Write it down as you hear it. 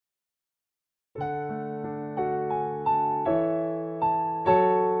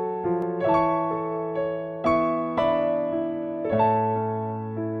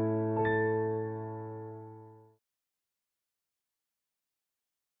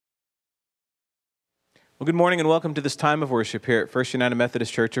Well, good morning and welcome to this time of worship here at First United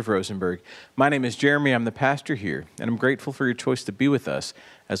Methodist Church of Rosenberg. My name is Jeremy. I'm the pastor here, and I'm grateful for your choice to be with us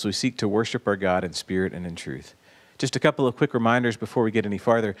as we seek to worship our God in spirit and in truth. Just a couple of quick reminders before we get any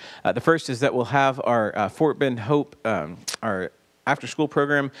farther. The first is that we'll have our Fort Bend Hope, our after-school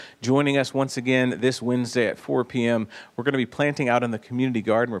program joining us once again this Wednesday at 4 p.m. We're going to be planting out in the community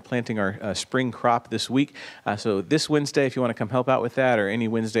garden. We're planting our spring crop this week. So this Wednesday, if you want to come help out with that, or any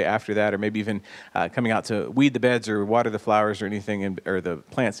Wednesday after that, or maybe even coming out to weed the beds or water the flowers or anything, or the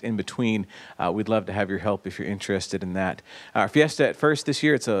plants in between, we'd love to have your help if you're interested in that. Our Fiesta at First this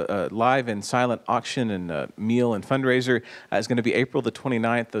year, it's a live and silent auction and meal and fundraiser. It's going to be April the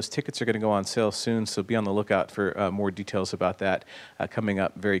 29th. Those tickets are going to go on sale soon, so be on the lookout for more details about that. Coming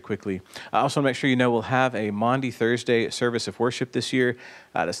up very quickly. I also want to make sure you know we'll have a Maundy Thursday service of worship this year.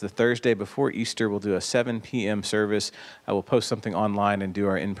 That's the Thursday before Easter. We'll do a 7 p.m. service. We'll post something online and do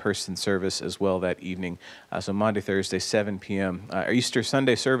our in-person service as well that evening. So Maundy, Thursday, 7 p.m. Our Easter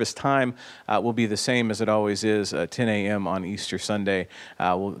Sunday service time will be the same as it always is, 10 a.m. on Easter Sunday.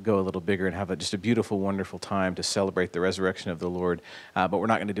 We'll go a little bigger and have just a beautiful, wonderful time to celebrate the resurrection of the Lord. But we're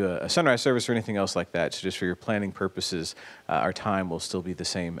not going to do a sunrise service or anything else like that. So just for your planning purposes, our time will still be the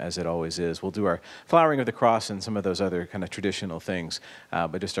same as it always is. We'll do our flowering of the cross and some of those other kind of traditional things,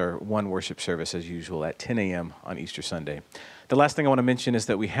 but just our one worship service as usual at 10 a.m. on Easter Sunday. The last thing I want to mention is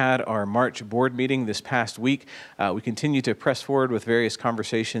that we had our March board meeting this past week. We continue to press forward with various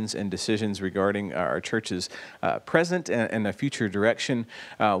conversations and decisions regarding our church's present and a future direction.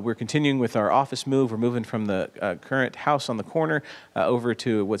 We're continuing with our office move. We're moving from the current house on the corner over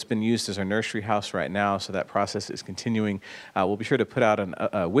to what's been used as our nursery house right now, so that process is continuing. We'll be sure to put out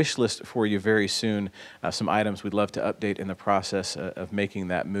a wish list for you very soon, some items we'd love to update in the process of making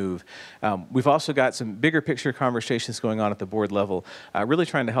that move. We've also got some bigger picture conversations going on at the board level, really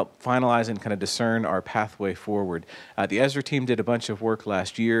trying to help finalize and kind of discern our pathway forward. The Ezra team did a bunch of work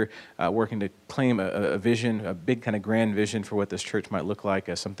last year, working to claim a vision, a big kind of grand vision for what this church might look like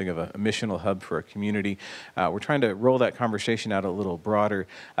as something of a missional hub for a community. We're trying to roll that conversation out a little broader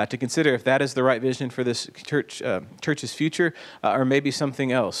to consider if that is the right vision for this church's future, or maybe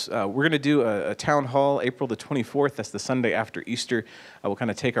something else. We're going to do a town hall April the 24th. That's the Sunday after Easter. We'll kind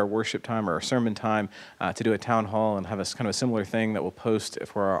of take our worship time or our sermon time to do a town hall and have a kind of a similar thing that we'll post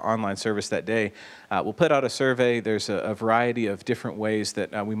for our online service that day. We'll put out a survey. There's a variety of different ways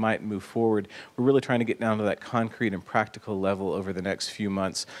that we might move forward. We're really trying to get down to that concrete and practical level over the next few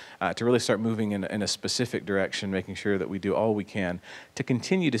months to really start moving in a specific direction, making sure that we do all we can to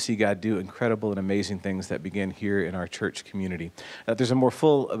continue to see God do incredible and amazing things that begin here in our church community. There's a more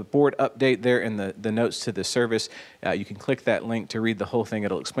full board update there in the notes to the service. You can click that link to read the whole thing.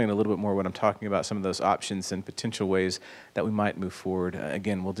 It'll explain a little bit more what I'm talking about, some of those options and potential ways that we might move forward.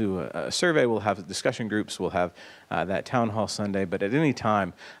 Again, we'll do a survey. We'll have discussion groups. We'll have that town hall Sunday. But at any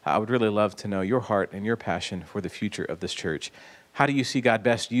time, I would really love to know your heart and your passion for the future of this church. How do you see God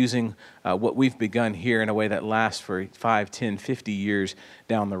best using what we've begun here in a way that lasts for 5, 10, 50 years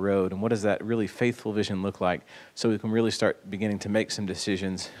down the road? And what does that really faithful vision look like so we can really start beginning to make some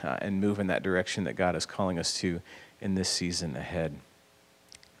decisions and move in that direction that God is calling us to in this season ahead?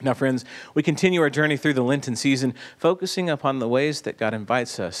 Now, friends, we continue our journey through the Lenten season, focusing upon the ways that God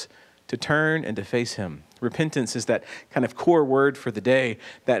invites us to turn and to face Him. Repentance is that kind of core word for the day,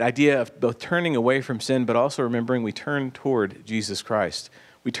 that idea of both turning away from sin, but also remembering we turn toward Jesus Christ.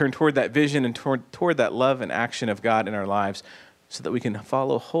 We turn toward that vision and toward that love and action of God in our lives so that we can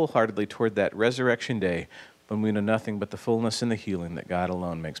follow wholeheartedly toward that resurrection day when we know nothing but the fullness and the healing that God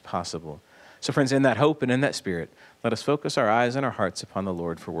alone makes possible. So friends, in that hope and in that spirit, let us focus our eyes and our hearts upon the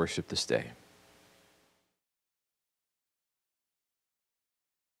Lord for worship this day.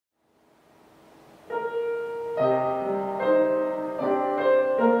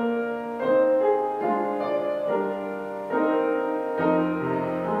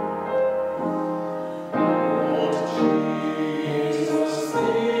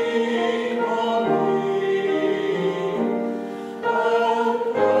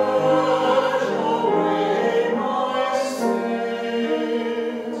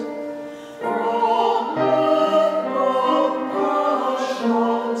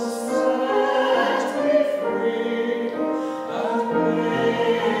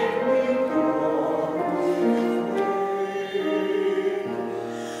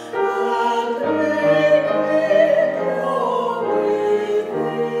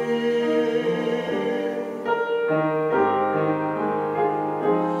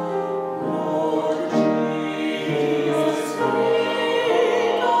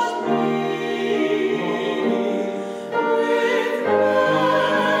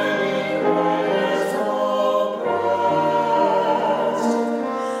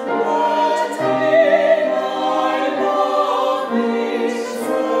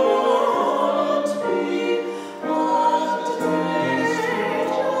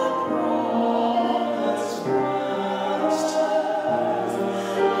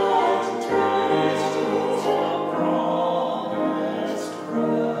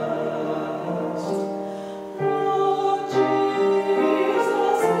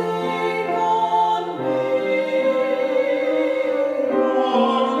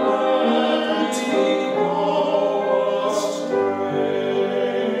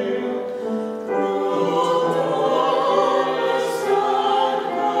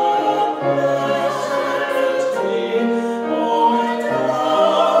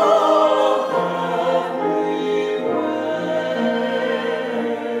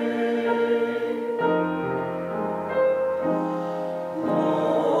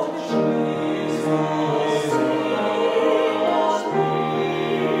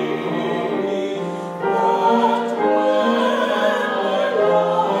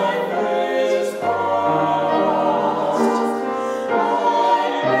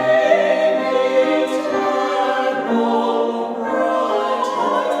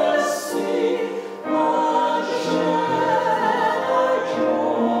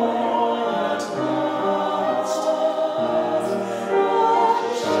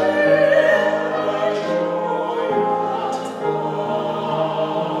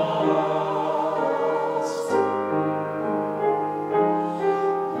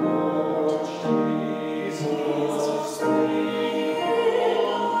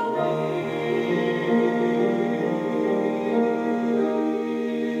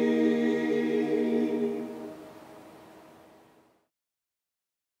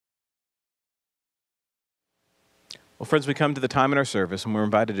 Well, friends, we come to the time in our service and we're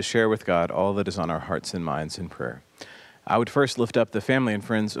invited to share with God all that is on our hearts and minds in prayer. I would first lift up the family and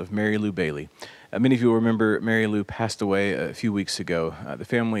friends of Mary Lou Bailey. Many of you will remember Mary Lou passed away a few weeks ago. The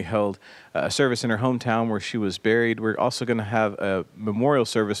family held a service in her hometown where she was buried. We're also going to have a memorial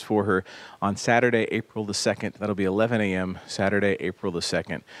service for her on Saturday, April the 2nd. That'll be 11 a.m., Saturday, April the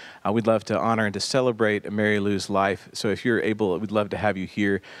 2nd. We'd love to honor and to celebrate Mary Lou's life. So if you're able, we'd love to have you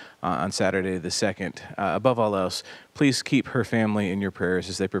here on Saturday the 2nd. Above all else, please keep her family in your prayers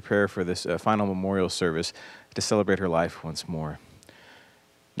as they prepare for this final memorial service to celebrate her life once more.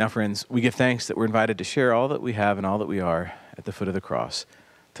 Now, friends, we give thanks that we're invited to share all that we have and all that we are at the foot of the cross,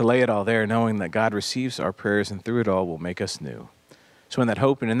 to lay it all there, knowing that God receives our prayers and through it all will make us new. So in that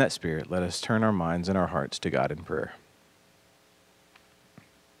hope and in that spirit, let us turn our minds and our hearts to God in prayer.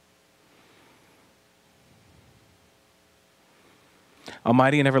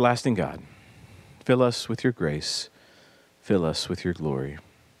 Almighty and everlasting God, fill us with your grace, fill us with your glory.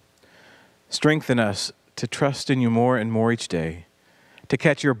 Strengthen us to trust in you more and more each day, to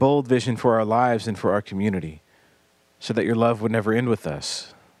catch your bold vision for our lives and for our community, so that your love would never end with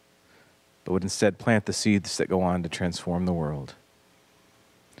us, but would instead plant the seeds that go on to transform the world.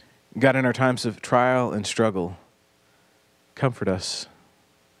 God, in our times of trial and struggle, comfort us.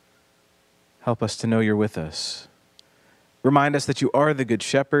 Help us to know you're with us. Remind us that you are the good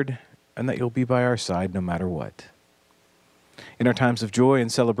shepherd and that you'll be by our side no matter what. In our times of joy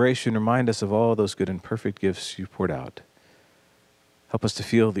and celebration, remind us of all those good and perfect gifts you've poured out. Help us to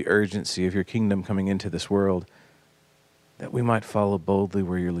feel the urgency of your kingdom coming into this world, that we might follow boldly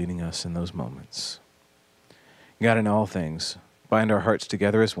where you're leading us in those moments. God, in all things, bind our hearts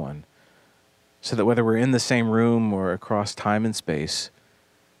together as one, so that whether we're in the same room or across time and space,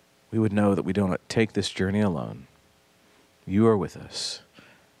 we would know that we don't take this journey alone. You are with us,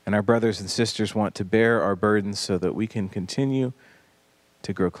 and our brothers and sisters want to bear our burdens so that we can continue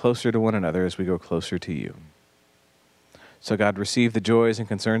to grow closer to one another as we go closer to you. So God, receive the joys and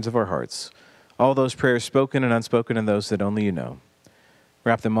concerns of our hearts, all those prayers spoken and unspoken and those that only you know.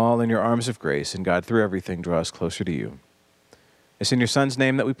 Wrap them all in your arms of grace, and God, through everything, draw us closer to you. It's in your Son's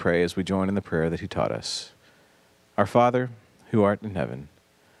name that we pray as we join in the prayer that he taught us. Our Father, who art in heaven,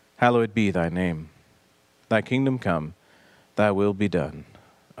 hallowed be thy name. Thy kingdom come, thy will be done,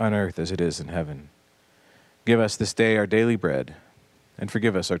 on earth as it is in heaven. Give us this day our daily bread, and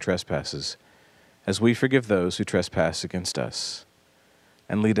forgive us our trespasses, as we forgive those who trespass against us.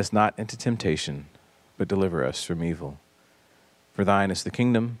 And lead us not into temptation, but deliver us from evil. For thine is the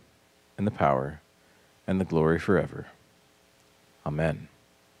kingdom, and the power, and the glory forever. Amen.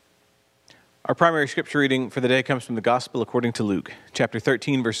 Our primary scripture reading for the day comes from the Gospel according to Luke, chapter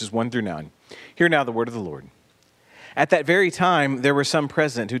 13, verses 1 through 9. Hear now the word of the Lord. At that very time, there were some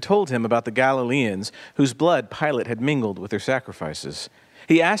present who told him about the Galileans whose blood Pilate had mingled with their sacrifices.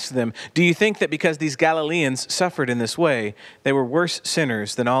 He asked them, "Do you think that because these Galileans suffered in this way, they were worse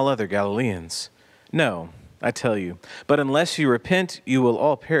sinners than all other Galileans? No, I tell you, but unless you repent, you will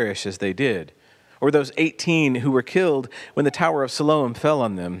all perish as they did. Or those 18 who were killed when the Tower of Siloam fell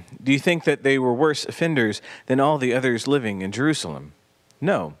on them, do you think that they were worse offenders than all the others living in Jerusalem?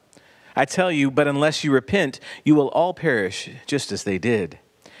 No, I tell you, but unless you repent, you will all perish just as they did."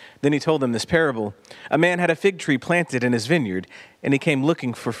 Then he told them this parable. A man had a fig tree planted in his vineyard, and he came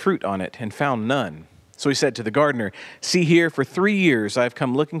looking for fruit on it and found none. So he said to the gardener, "See here, for 3 years I have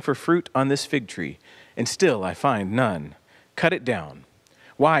come looking for fruit on this fig tree, and still I find none. Cut it down.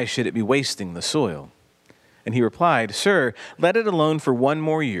 Why should it be wasting the soil?" And he replied, "Sir, let it alone for 1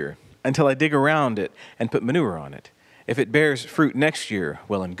 more year, until I dig around it and put manure on it. If it bears fruit next year,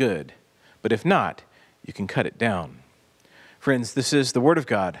 well and good. But if not, you can cut it down." Friends, this is the word of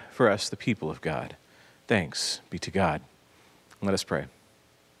God for us, the people of God. Thanks be to God. Let us pray.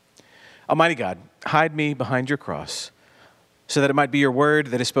 Almighty God, hide me behind your cross, so that it might be your word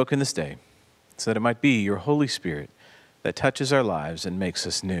that is spoken this day, so that it might be your Holy Spirit that touches our lives and makes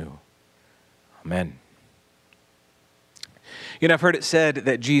us new. Amen. You know, I've heard it said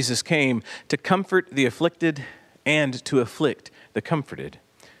that Jesus came to comfort the afflicted and to afflict the comforted.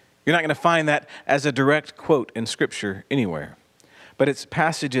 You're not going to find that as a direct quote in Scripture anywhere. But it's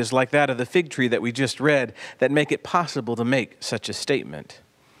passages like that of the fig tree that we just read that make it possible to make such a statement.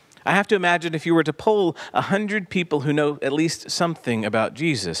 I have to imagine if you were to poll 100 people who know at least something about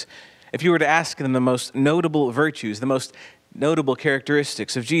Jesus, if you were to ask them the most notable virtues, the most notable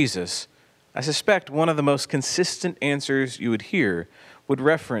characteristics of Jesus, I suspect one of the most consistent answers you would hear would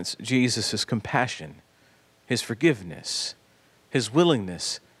reference Jesus' compassion, his forgiveness, his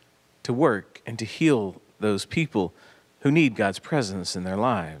willingness to work and to heal those people who need God's presence in their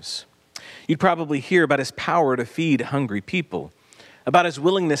lives. You'd probably hear about his power to feed hungry people, about his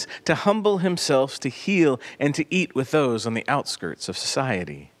willingness to humble himself to heal and to eat with those on the outskirts of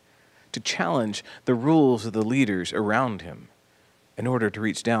society, to challenge the rules of the leaders around him in order to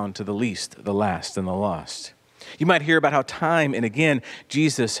reach down to the least, the last, and the lost. You might hear about how time and again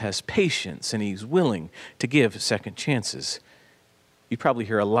Jesus has patience and he's willing to give second chances. You probably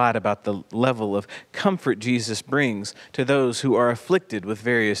hear a lot about the level of comfort Jesus brings to those who are afflicted with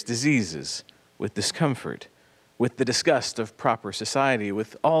various diseases, with discomfort, with the disgust of proper society,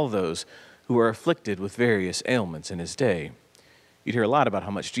 with all those who are afflicted with various ailments in his day. You'd hear a lot about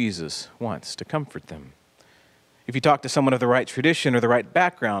how much Jesus wants to comfort them. If you talk to someone of the right tradition or the right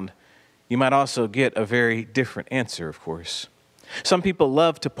background, you might also get a very different answer, of course. Some people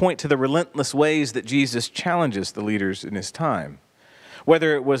love to point to the relentless ways that Jesus challenges the leaders in his time.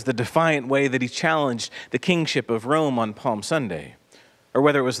 Whether it was the defiant way that he challenged the kingship of Rome on Palm Sunday, or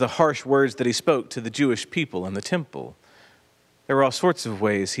whether it was the harsh words that he spoke to the Jewish people in the temple. There were all sorts of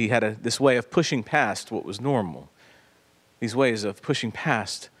ways he had this way of pushing past what was normal, these ways of pushing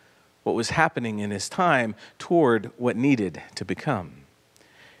past what was happening in his time toward what needed to become.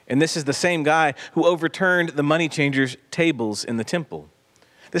 And this is the same guy who overturned the money changers' tables in the temple.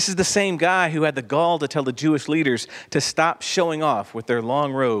 This is the same guy who had the gall to tell the Jewish leaders to stop showing off with their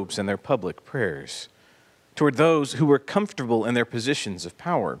long robes and their public prayers, toward those who were comfortable in their positions of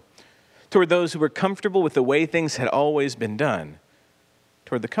power, toward those who were comfortable with the way things had always been done.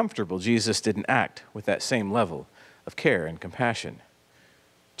 Toward the comfortable, Jesus didn't act with that same level of care and compassion.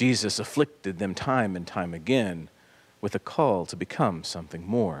 Jesus afflicted them time and time again with a call to become something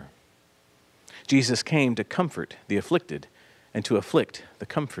more. Jesus came to comfort the afflicted and to afflict the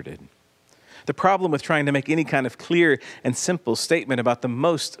comforted. The problem with trying to make any kind of clear and simple statement about the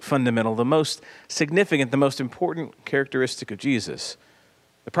most fundamental, the most significant, the most important characteristic of Jesus,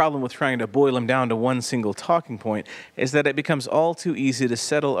 the problem with trying to boil him down to one single talking point is that it becomes all too easy to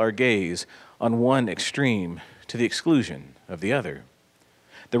settle our gaze on one extreme to the exclusion of the other.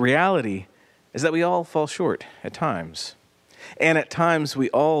 The reality is that we all fall short at times. And at times we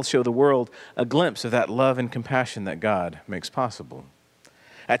all show the world a glimpse of that love and compassion that God makes possible.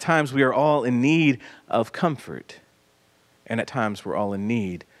 At times we are all in need of comfort. And at times we're all in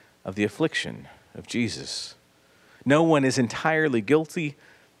need of the affliction of Jesus. No one is entirely guilty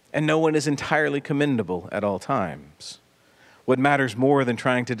and no one is entirely commendable at all times. What matters more than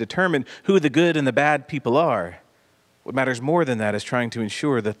trying to determine who the good and the bad people are, what matters more than that is trying to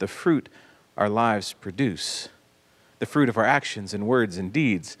ensure that the fruit our lives produce, the fruit of our actions and words and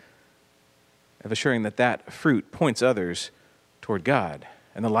deeds, of assuring that that fruit points others toward God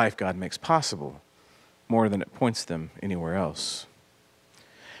and the life God makes possible more than it points them anywhere else.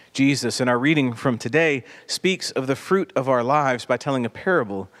 Jesus, in our reading from today, speaks of the fruit of our lives by telling a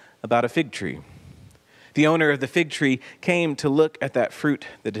parable about a fig tree. The owner of the fig tree came to look at that fruit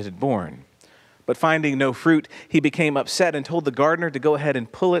that it had borne. But finding no fruit, he became upset and told the gardener to go ahead and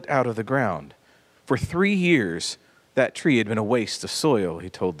pull it out of the ground. For 3 years, that tree had been a waste of soil, he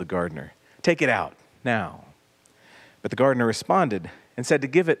told the gardener. Take it out now. But the gardener responded and said to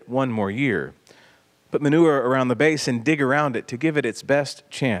give it 1 more year. Put manure around the base and dig around it to give it its best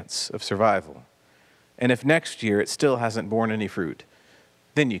chance of survival. And if next year it still hasn't borne any fruit,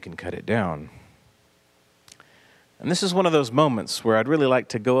 then you can cut it down. And this is one of those moments where I'd really like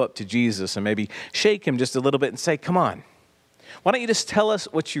to go up to Jesus and maybe shake him just a little bit and say, come on, why don't you just tell us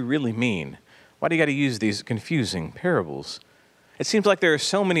what you really mean? Why do you got to use these confusing parables? It seems like there are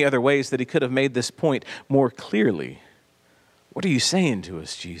so many other ways that he could have made this point more clearly. What are you saying to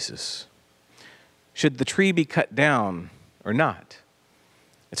us, Jesus? Should the tree be cut down or not?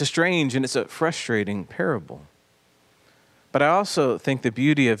 It's a strange and it's a frustrating parable. But I also think the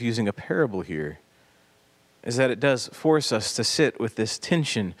beauty of using a parable here is that it does force us to sit with this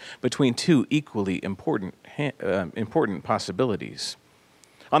tension between two equally important possibilities.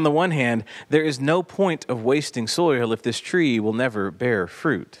 On the one hand, there is no point of wasting soil if this tree will never bear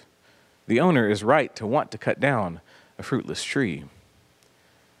fruit. The owner is right to want to cut down a fruitless tree.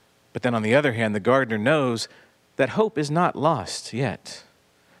 But then on the other hand, the gardener knows that hope is not lost yet.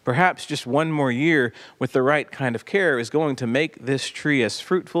 Perhaps just 1 more year with the right kind of care is going to make this tree as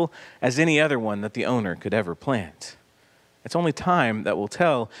fruitful as any other one that the owner could ever plant. It's only time that will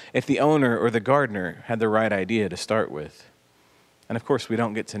tell if the owner or the gardener had the right idea to start with. And of course, we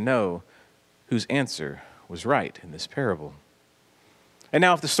don't get to know whose answer was right in this parable. And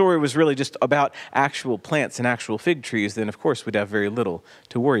now if the story was really just about actual plants and actual fig trees, then of course we'd have very little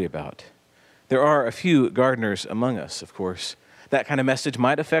to worry about. There are a few gardeners among us, of course. That kind of message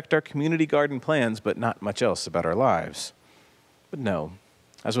might affect our community garden plans, but not much else about our lives. But no,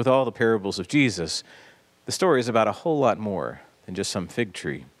 As with all the parables of Jesus, the story is about a whole lot more than just some fig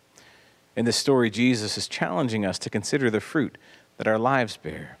tree. In this story, Jesus is challenging us to consider the fruit that our lives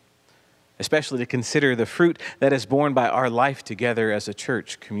bear, especially to consider the fruit that is borne by our life together as a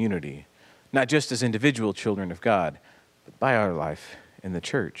church community, not just as individual children of God, but by our life in the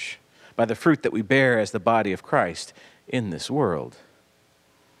church, by the fruit that we bear as the body of Christ in this world.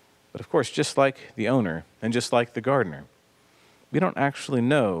 But of course, just like the owner and just like the gardener, we don't actually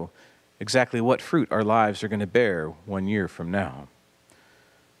know exactly what fruit our lives are going to bear 1 year from now.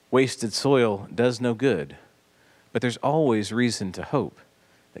 Wasted soil does no good, but there's always reason to hope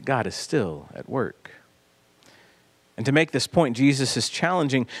that God is still at work. And to make this point, Jesus is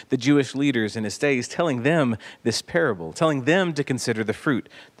challenging the Jewish leaders in his days, telling them this parable, telling them to consider the fruit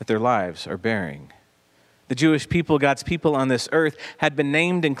that their lives are bearing. The Jewish people, God's people on this earth, had been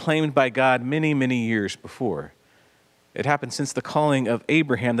named and claimed by God many, many years before. It happened since the calling of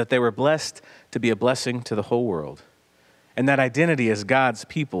Abraham that they were blessed to be a blessing to the whole world. And that identity as God's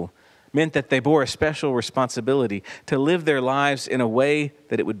people meant that they bore a special responsibility to live their lives in a way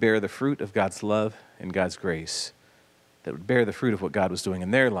that it would bear the fruit of God's love and God's grace, that would bear the fruit of what God was doing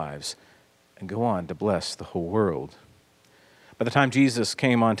in their lives and go on to bless the whole world. By the time Jesus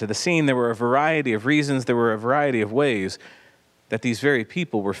came onto the scene, there were a variety of reasons, there were a variety of ways that these very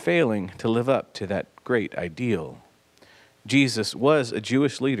people were failing to live up to that great ideal. Jesus was a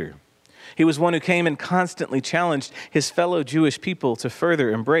Jewish leader. He was one who came and constantly challenged his fellow Jewish people to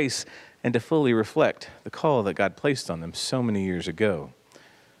further embrace and to fully reflect the call that God placed on them so many years ago.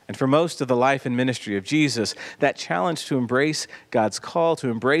 And for most of the life and ministry of Jesus, that challenge to embrace God's call, to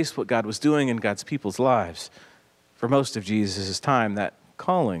embrace what God was doing in God's people's lives, for most of Jesus' time, that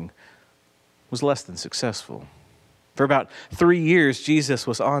calling was less than successful. For about 3 years, Jesus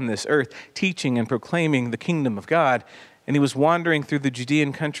was on this earth teaching and proclaiming the kingdom of God, and he was wandering through the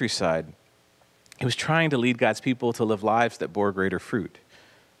Judean countryside. He was trying to lead God's people to live lives that bore greater fruit.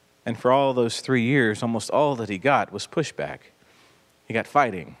 And for all those 3 years, almost all that he got was pushback. He got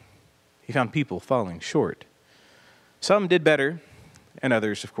fighting. He found people falling short. Some did better, and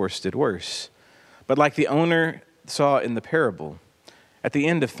others, of course, did worse. But like the owner saw in the parable, at the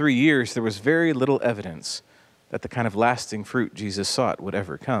end of 3 years, there was very little evidence that the kind of lasting fruit Jesus sought would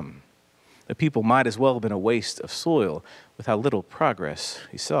ever come. The people might as well have been a waste of soil with how little progress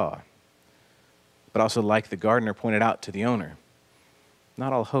he saw. But also, like the gardener pointed out to the owner,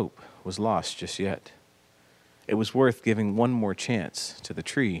 not all hope was lost just yet. It was worth giving one more chance to the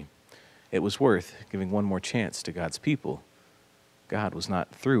tree. It was worth giving one more chance to God's people. God was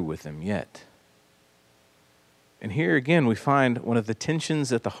not through with them yet. And here again, we find one of the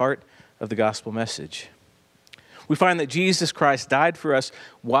tensions at the heart of the gospel message. We find that Jesus Christ died for us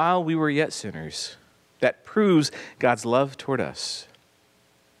while we were yet sinners. That proves God's love toward us.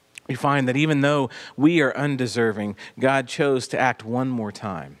 We find that even though we are undeserving, God chose to act one more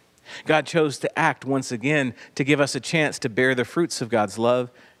time. God chose to act once again to give us a chance to bear the fruits of God's love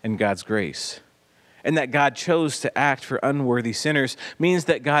and God's grace. And that God chose to act for unworthy sinners means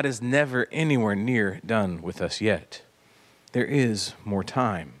that God is never anywhere near done with us yet. There is more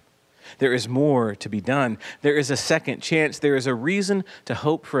time. There is more to be done. There is a second chance. There is a reason to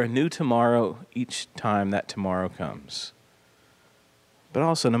hope for a new tomorrow each time that tomorrow comes. But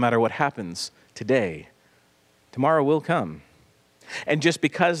also, no matter what happens today, tomorrow will come. And just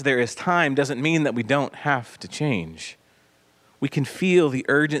because there is time doesn't mean that we don't have to change. We can feel the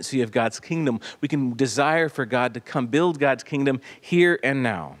urgency of God's kingdom. We can desire for God to come build God's kingdom here and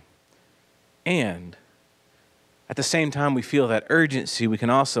now. And at the same time we feel that urgency, we can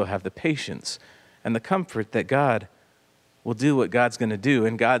also have the patience and the comfort that God will do what God's going to do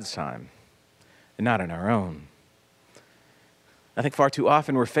in God's time and not in our own. I think far too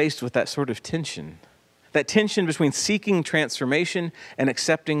often we're faced with that sort of tension. That tension between seeking transformation and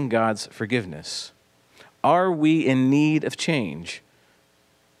accepting God's forgiveness. Are we in need of change,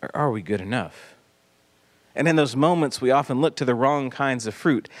 or are we good enough? And in those moments, we often look to the wrong kinds of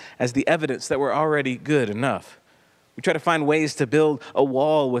fruit as the evidence that we're already good enough. We try to find ways to build a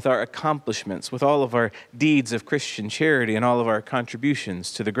wall with our accomplishments, with all of our deeds of Christian charity and all of our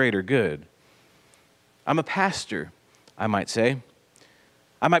contributions to the greater good. I'm a pastor, I might say.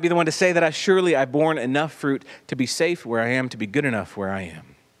 I might be the one to say that I've borne enough fruit to be safe where I am, to be good enough where I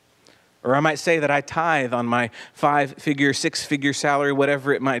am. Or I might say that I tithe on my 5-figure, 6-figure salary,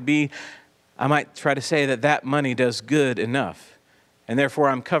 whatever it might be. I might try to say that that money does good enough, and therefore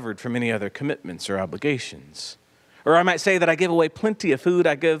I'm covered from any other commitments or obligations. Or I might say that I give away plenty of food,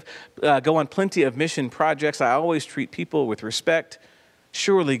 I go on plenty of mission projects, I always treat people with respect.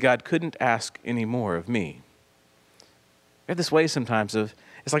 Surely God couldn't ask any more of me. We have this way sometimes of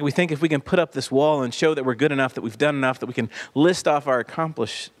It's like we think if we can put up this wall and show that we're good enough, that we've done enough, that we can list off our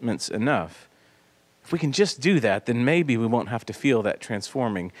accomplishments enough. If we can just do that, then maybe we won't have to feel that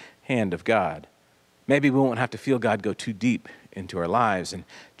transforming hand of God. Maybe we won't have to feel God go too deep into our lives and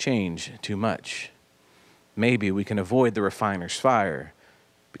change too much. Maybe we can avoid the refiner's fire,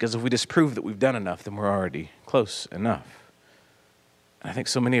 because if we just prove that we've done enough, then we're already close enough. And I think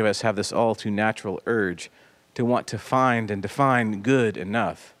so many of us have this all too natural urge to want to find and define good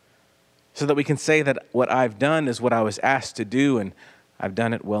enough so that we can say that what I've done is what I was asked to do and I've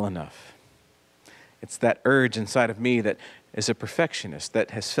done it well enough. It's that urge inside of me that is a perfectionist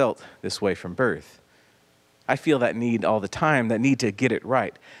that has felt this way from birth. I feel that need all the time, that need to get it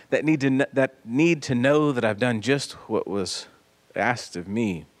right, that need to know that I've done just what was asked of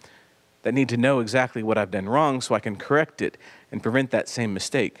me, that need to know exactly what I've done wrong so I can correct it and prevent that same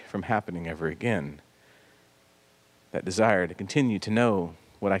mistake from happening ever again. That desire to continue to know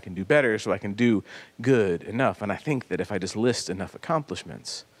what I can do better so I can do good enough. And I think that if I just list enough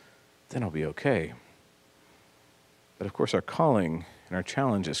accomplishments, then I'll be okay. But of course, our calling and our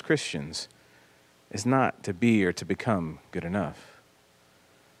challenge as Christians is not to be or to become good enough.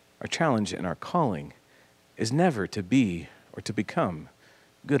 Our challenge and our calling is never to be or to become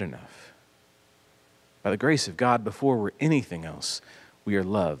good enough. By the grace of God, before we're anything else, we are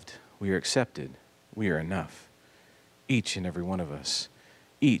loved, we are accepted, we are enough. Each and every one of us,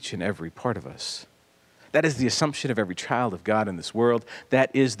 each and every part of us. That is the assumption of every child of God in this world. That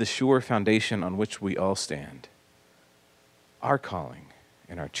is the sure foundation on which we all stand. Our calling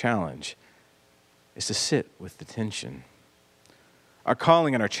and our challenge is to sit with the tension. Our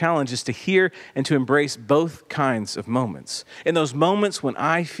calling and our challenge is to hear and to embrace both kinds of moments. In those moments when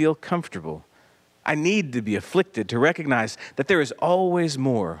I feel comfortable, I need to be afflicted to recognize that there is always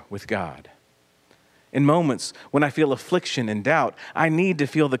more with God. In moments when I feel affliction and doubt, I need to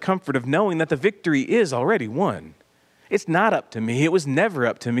feel the comfort of knowing that the victory is already won. It's not up to me. It was never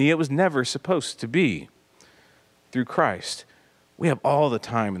up to me. It was never supposed to be. Through Christ, we have all the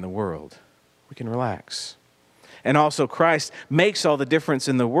time in the world. We can relax. And also Christ makes all the difference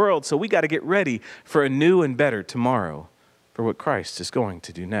in the world, so we got to get ready for a new and better tomorrow, for what Christ is going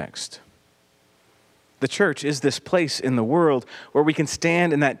to do next. The church is this place in the world where we can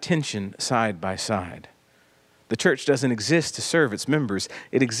stand in that tension side by side. The church doesn't exist to serve its members.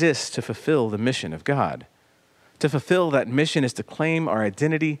 It exists to fulfill the mission of God. To fulfill that mission is to claim our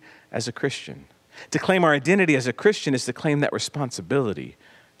identity as a Christian. To claim our identity as a Christian is to claim that responsibility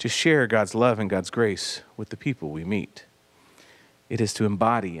to share God's love and God's grace with the people we meet. It is to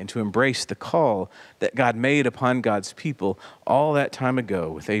embody and to embrace the call that God made upon God's people all that time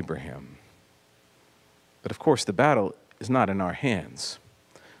ago with Abraham. But of course, the battle is not in our hands.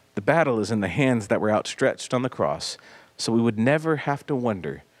 The battle is in the hands that were outstretched on the cross, so we would never have to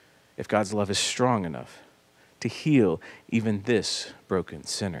wonder if God's love is strong enough to heal even this broken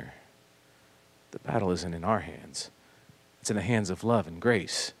sinner. The battle isn't in our hands. It's in the hands of love and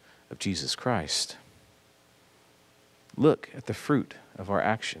grace of Jesus Christ. Look at the fruit of our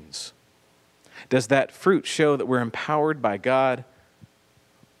actions. Does that fruit show that we're empowered by God?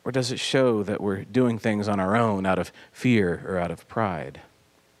 Or does it show that we're doing things on our own out of fear or out of pride?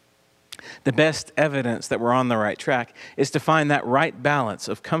 The best evidence that we're on the right track is to find that right balance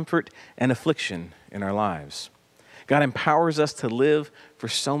of comfort and affliction in our lives. God empowers us to live for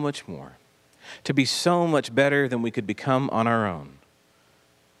so much more, to be so much better than we could become on our own.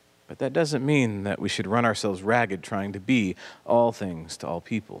 But that doesn't mean that we should run ourselves ragged trying to be all things to all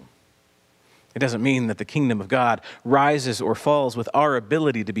people. It doesn't mean that the kingdom of God rises or falls with our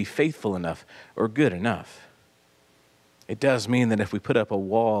ability to be faithful enough or good enough. It does mean that if we put up a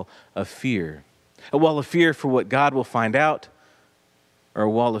wall of fear for what God will find out, or a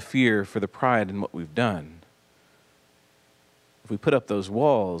wall of fear for the pride in what we've done, if we put up those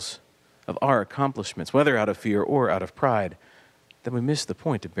walls of our accomplishments, whether out of fear or out of pride, then we miss the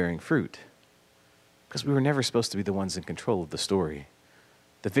point of bearing fruit. Because we were never supposed to be the ones in control of the story.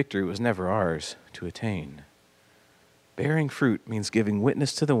 The victory was never ours to attain. Bearing fruit means giving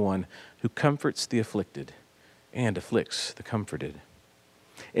witness to the one who comforts the afflicted and afflicts the comforted.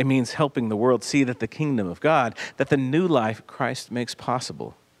 It means helping the world see that the kingdom of God, that the new life Christ makes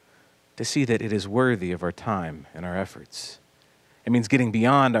possible, to see that it is worthy of our time and our efforts. It means getting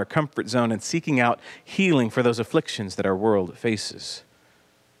beyond our comfort zone and seeking out healing for those afflictions that our world faces.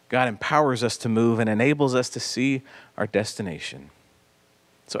 God empowers us to move and enables us to see our destination.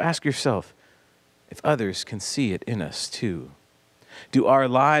 So ask yourself if others can see it in us too. Do our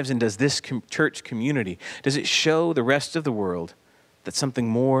lives and does this church community, does it show the rest of the world that something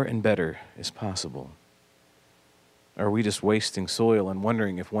more and better is possible? Or are we just wasting soil and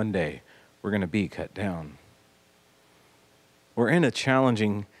wondering if one day we're going to be cut down? We're in a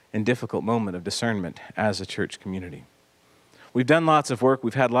challenging and difficult moment of discernment as a church community. We've done lots of work.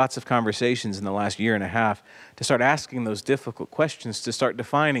 We've had lots of conversations in the last year and a half to start asking those difficult questions, to start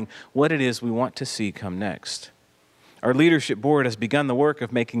defining what it is we want to see come next. Our leadership board has begun the work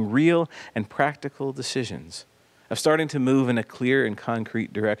of making real and practical decisions, of starting to move in a clear and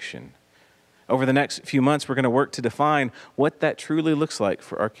concrete direction. Over the next few months, we're going to work to define what that truly looks like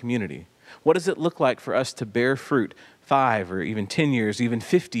for our community. What does it look like for us to bear fruit 5 or even 10 years, even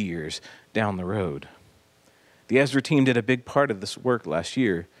 50 years down the road? The Ezra team did a big part of this work last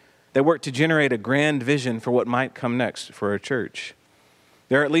year. They worked to generate a grand vision for what might come next for our church.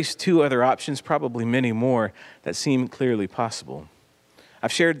 There are at least 2 other options, probably many more, that seem clearly possible.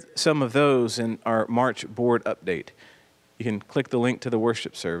 I've shared some of those in our March board update. You can click the link to the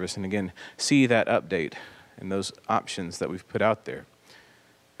worship service and again, see that update and those options that we've put out there.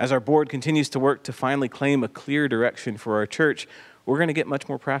 As our board continues to work to finally claim a clear direction for our church, we're going to get much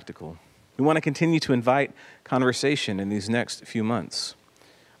more practical. We want to continue to invite conversation in these next few months.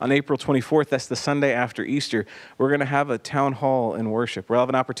 On April 24th, that's the Sunday after Easter, we're going to have a town hall in worship. We'll have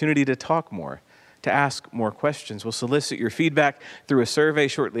an opportunity to talk more, to ask more questions. We'll solicit your feedback through a survey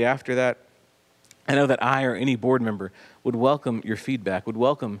shortly after that. I know that I or any board member would welcome your feedback, would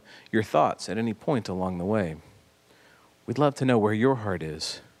welcome your thoughts at any point along the way. We'd love to know where your heart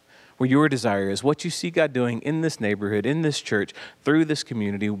is, where your desire is, what you see God doing in this neighborhood, in this church, through this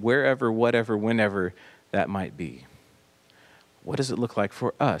community, wherever, whatever, whenever that might be. What does it look like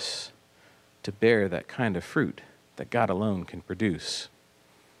for us to bear that kind of fruit that God alone can produce?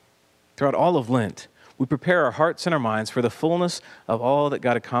 Throughout all of Lent, we prepare our hearts and our minds for the fullness of all that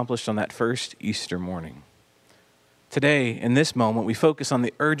God accomplished on that first Easter morning. Today, in this moment, we focus on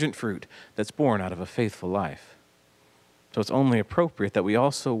the urgent fruit that's born out of a faithful life. So it's only appropriate that we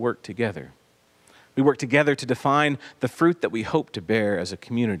also work together. We work together to define the fruit that we hope to bear as a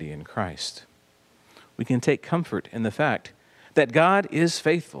community in Christ. We can take comfort in the fact that God is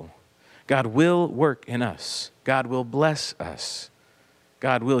faithful. God will work in us. God will bless us.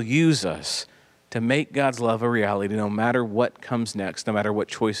 God will use us to make God's love a reality no matter what comes next, no matter what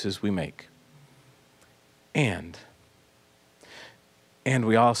choices we make. And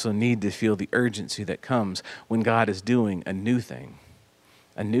we also need to feel the urgency that comes when God is doing a new thing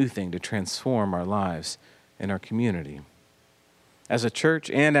to transform our lives and our community. As a church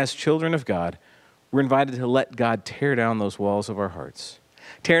and as children of God, we're invited to let God tear down those walls of our hearts,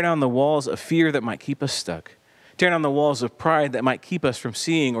 tear down the walls of fear that might keep us stuck, tear down the walls of pride that might keep us from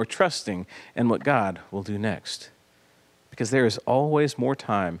seeing or trusting in what God will do next. Because there is always more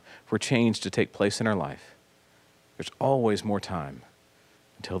time for change to take place in our life. There's always more time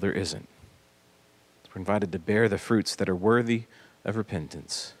until there isn't. We're invited to bear the fruits that are worthy of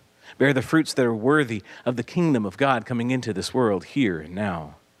repentance. Bear the fruits that are worthy of the kingdom of God coming into this world here and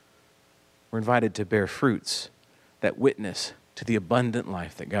now. We're invited to bear fruits that witness to the abundant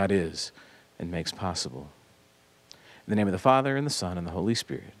life that God is and makes possible. In the name of the Father, and the Son, and the Holy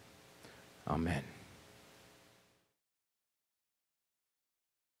Spirit. Amen.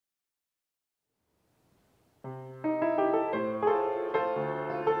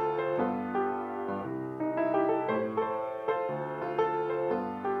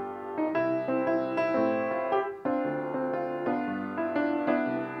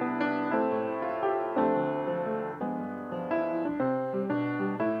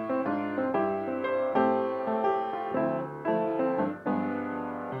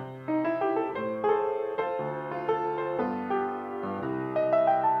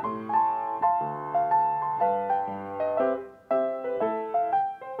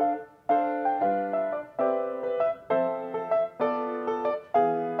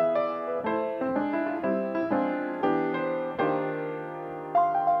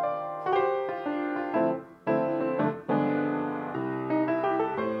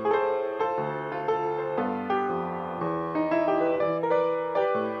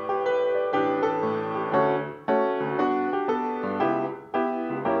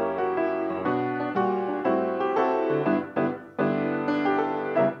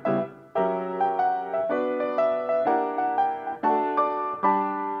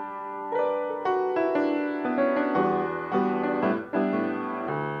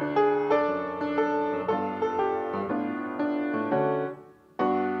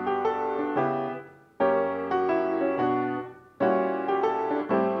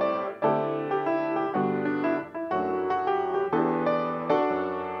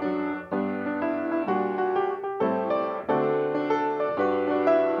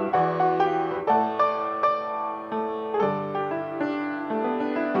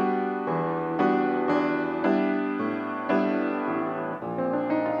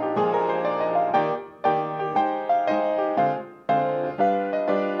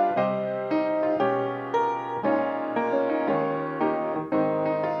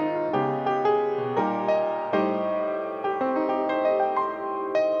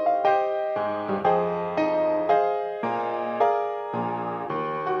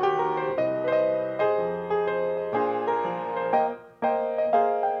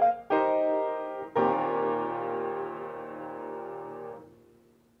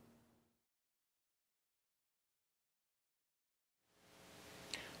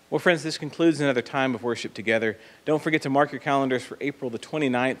 Well, friends, this concludes another time of worship together. Don't forget to mark your calendars for April the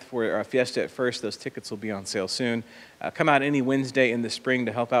 29th for our Fiesta at First. Those tickets will be on sale soon. Come out any Wednesday in the spring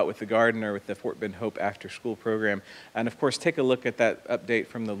to help out with the garden or with the Fort Bend Hope After School program. And, of course, take a look at that update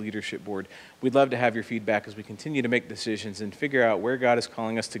from the leadership board. We'd love to have your feedback as we continue to make decisions and figure out where God is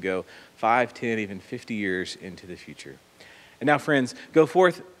calling us to go 5, 10, even 50 years into the future. And now, friends, go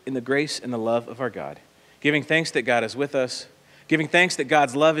forth in the grace and the love of our God, giving thanks that God is with us, giving thanks that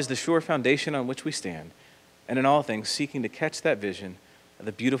God's love is the sure foundation on which we stand, and in all things seeking to catch that vision of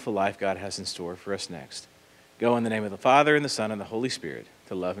the beautiful life God has in store for us next. Go in the name of the Father, and the Son, and the Holy Spirit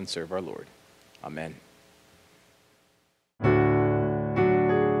to love and serve our Lord. Amen.